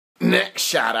Next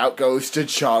shout out goes to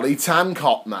Charlie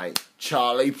Tancock, mate.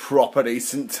 Charlie, proper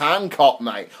decent Tancock,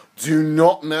 mate. Do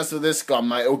not mess with this guy,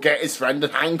 mate. He'll get his friend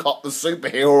Hancock the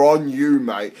superhero on you,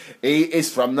 mate. He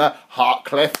is from the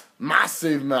Hartcliffe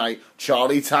Massive, mate.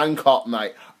 Charlie Tancock,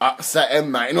 mate. Upset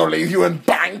him, mate, and he'll leave you in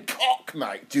Bangkok,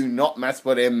 mate. Do not mess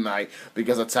with him, mate,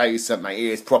 because I tell you something, mate, he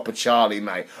is proper Charlie,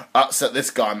 mate. Upset this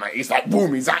guy, mate. He's like,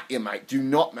 boom, he's at you, mate. Do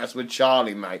not mess with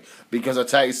Charlie, mate, because I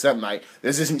tell you something, mate,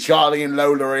 this isn't Charlie and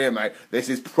Lola here, mate. This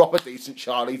is proper decent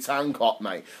Charlie Tancock,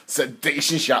 mate. It's a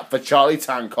decent shot for Charlie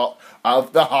Tancock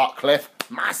of the Hartcliffe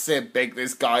Massive. Big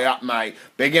this guy up, mate.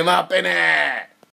 Big him up in here.